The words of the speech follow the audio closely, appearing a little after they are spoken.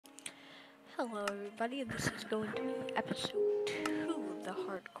Hello everybody, this is going to be episode 2 of the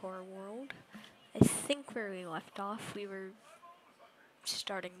hardcore world. I think where we left off, we were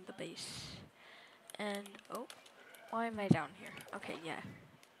starting the base. And, oh, why am I down here? Okay, yeah.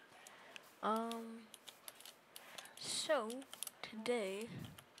 So, today,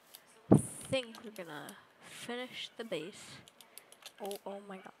 I think we're gonna finish the base. Oh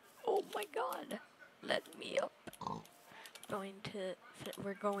my god, let me up.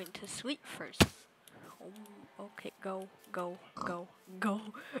 We're going to sleep first. Okay, go.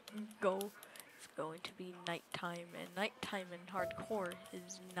 It's going to be nighttime, and nighttime in hardcore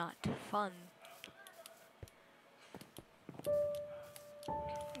is not fun.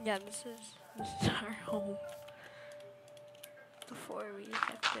 Yeah, this is our home. Before we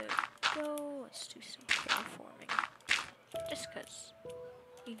have to go, let's do some terraforming. Just cause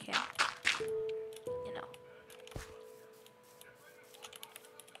you can, you know.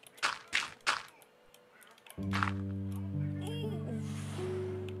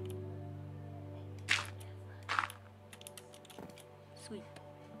 Sweet.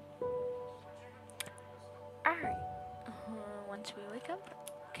 Alright. Once we wake up,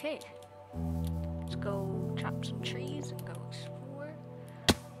 okay. Let's go chop some trees and go explore.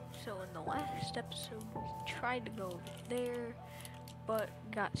 So in the last episode, we tried to go over there, but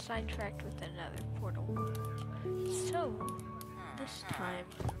got sidetracked with another portal. So, this time,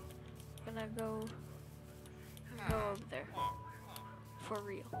 I'm gonna go over there. For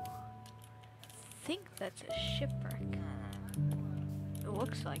real. I think that's a shipwreck. It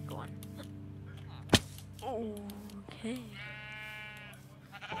looks like one. Okay.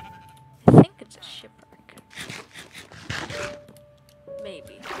 I think it's a shipwreck.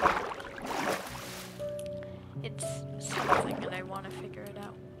 Maybe. It's something and I want to figure it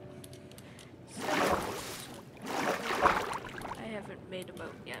out. So, I haven't made a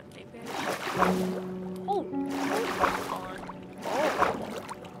boat yet. Maybe I should. Oh!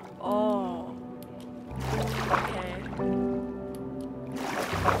 Oh! Okay.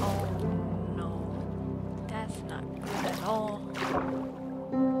 Oh no. That's not good at all.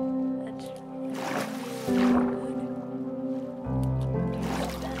 That's good.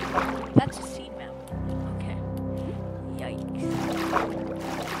 That's a sea map. Okay. Yikes.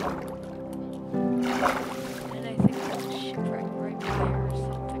 And I think there's a shipwreck right there or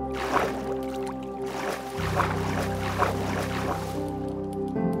something.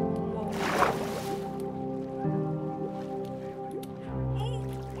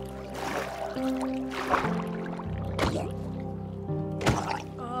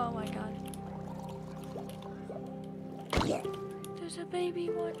 Oh my god. There's a baby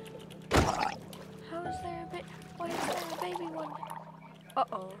one. How is there a baby? Why is there a baby one?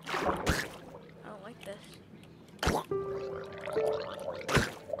 Uh-oh. I don't like this.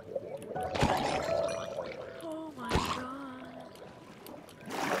 Oh my god.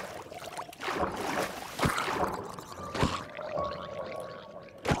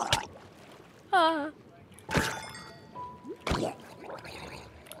 Ah.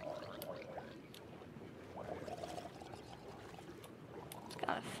 It's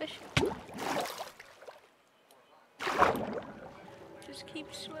got a fish. Just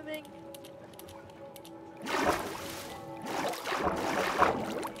keep swimming.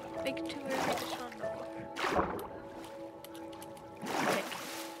 Make it to where we just found the water. Okay.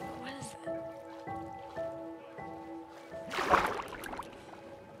 What is that?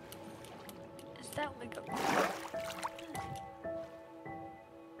 Is that like a core?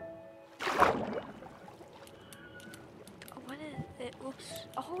 Oh, what is it? Looks.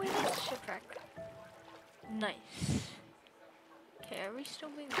 Oh, it is a shipwreck. Nice. Okay, are we still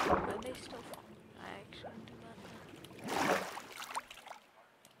being filmed? Are they still filming? I actually do not know.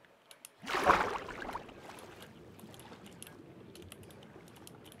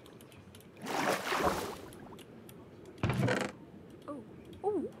 Oh,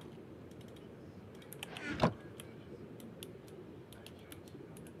 oh.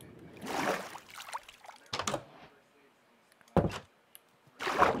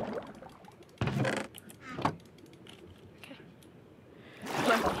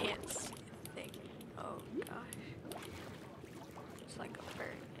 I can't see a thing. Oh gosh. It's like a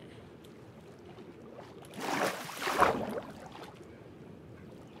bird.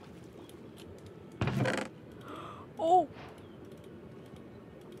 Oh!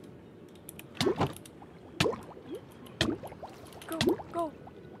 Go!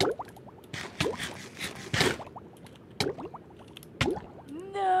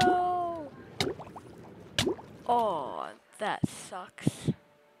 No! Oh, that sucks.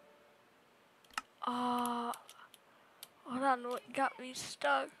 Hold on, what got me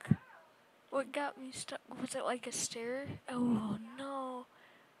stuck? What got me stuck? Was it like a stair? Oh no.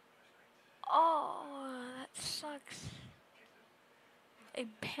 Oh, that sucks. I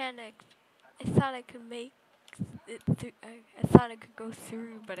panicked. I thought I could make it through. I thought I could go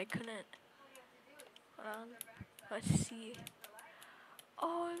through, but I couldn't. Hold on. Let's see.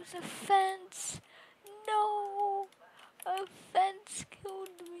 Oh, it was a fence. No, a fence killed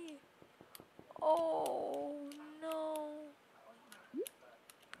me. Oh no.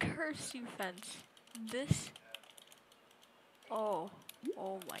 Curse you, fence. This. Oh.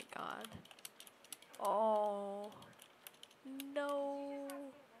 Oh my god. Oh. No.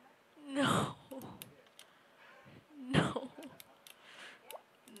 No. No.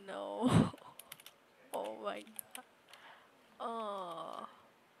 No. Oh my god. Oh.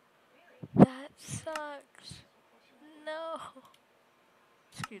 That sucks. No.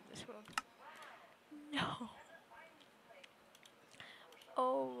 Screw this world. No.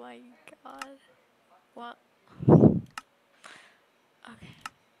 Oh my god. What? Okay.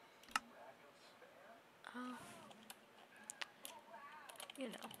 Um, you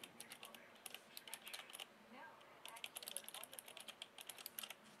know.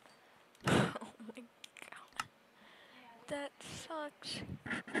 Oh my god. That sucks.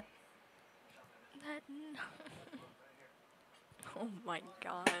 That. Oh my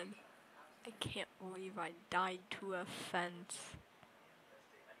god. I can't believe I died to a fence.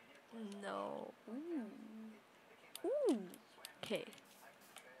 No. Ooh. Ooh. Okay.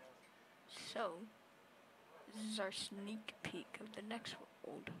 So, this is our sneak peek of the next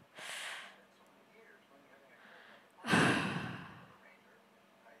world.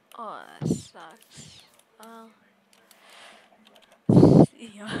 Oh, that sucks.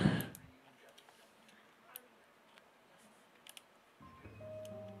 See ya.